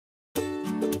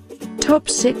Top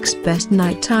 6 Best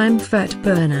Nighttime Fat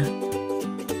Burner.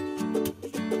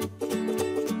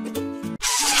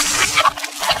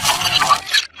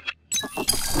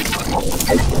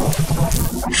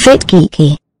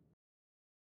 FitGeeky.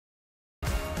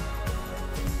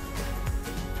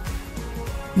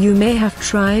 You may have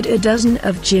tried a dozen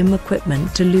of gym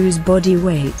equipment to lose body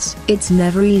weight. It's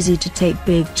never easy to take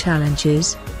big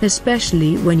challenges,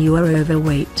 especially when you are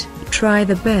overweight. Try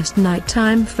the best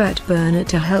nighttime fat burner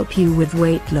to help you with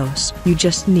weight loss. You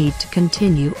just need to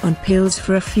continue on pills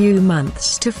for a few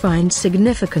months to find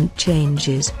significant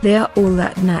changes. They are all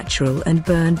that natural and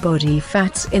burn body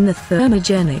fats in the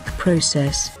thermogenic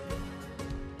process.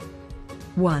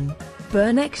 1.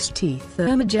 Burn XT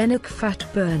Thermogenic Fat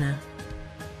Burner.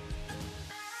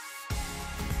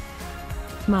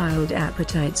 Mild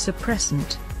appetite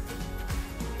suppressant.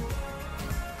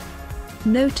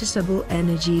 Noticeable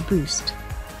energy boost.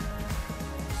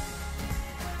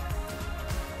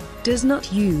 Does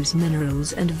not use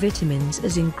minerals and vitamins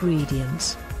as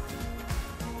ingredients.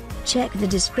 Check the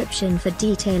description for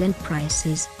detail and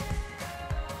prices.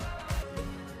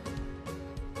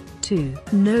 2.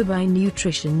 Nobi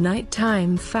Nutrition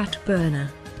Nighttime Fat Burner.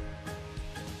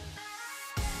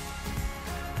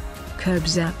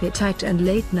 Curbs appetite and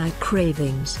late-night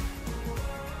cravings.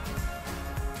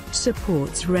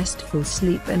 Supports restful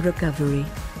sleep and recovery.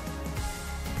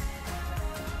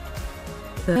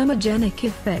 Thermogenic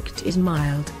effect is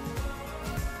mild.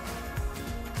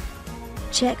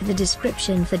 Check the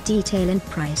description for detail and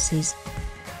prices.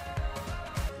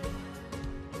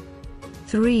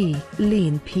 3.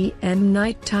 Lean PM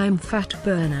Nighttime Fat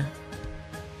Burner.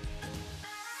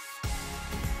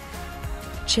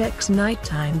 Checks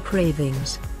nighttime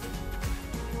cravings.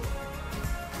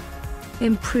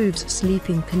 Improves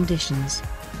sleeping conditions.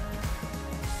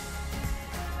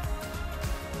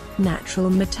 Natural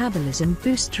metabolism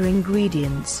booster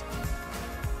ingredients.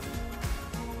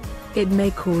 It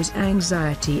may cause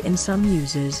anxiety in some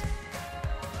users.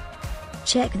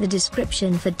 Check the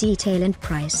description for detail and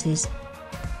prices.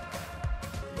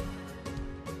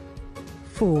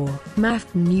 4.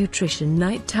 MAF Nutrition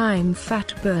Nighttime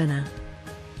Fat Burner.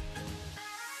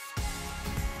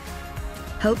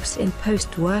 Helps in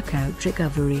post-workout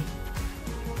recovery.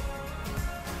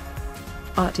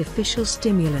 Artificial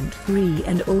stimulant-free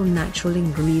and all-natural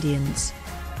ingredients.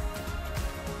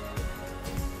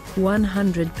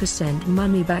 100%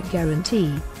 money-back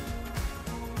guarantee.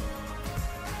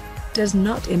 Does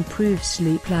not improve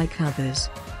sleep like others.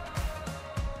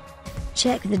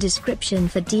 Check the description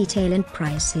for detail and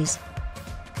prices.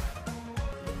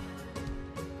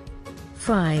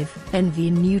 5.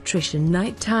 Envy Nutrition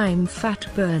Nighttime Fat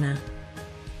Burner.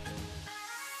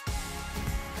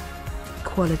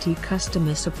 Quality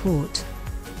customer support.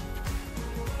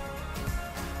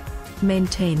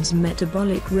 Maintains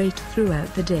metabolic rate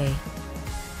throughout the day.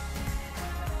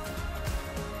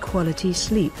 Quality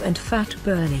sleep and fat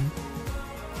burning.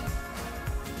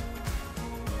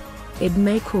 It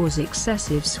may cause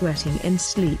excessive sweating in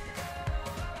sleep.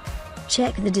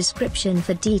 Check the description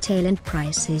for detail and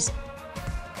prices.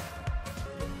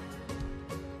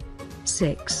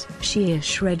 6. Sheer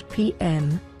Shred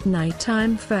PM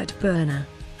Nighttime Fat Burner.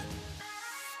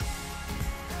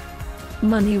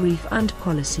 Money refund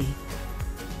policy.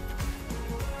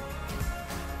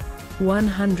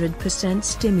 100%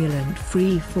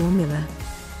 stimulant-free formula.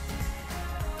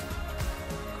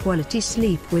 Quality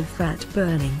sleep with fat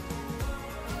burning.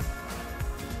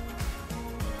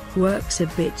 Works a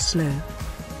bit slow.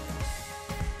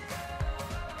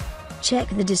 Check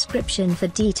the description for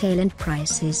detail and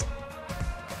prices.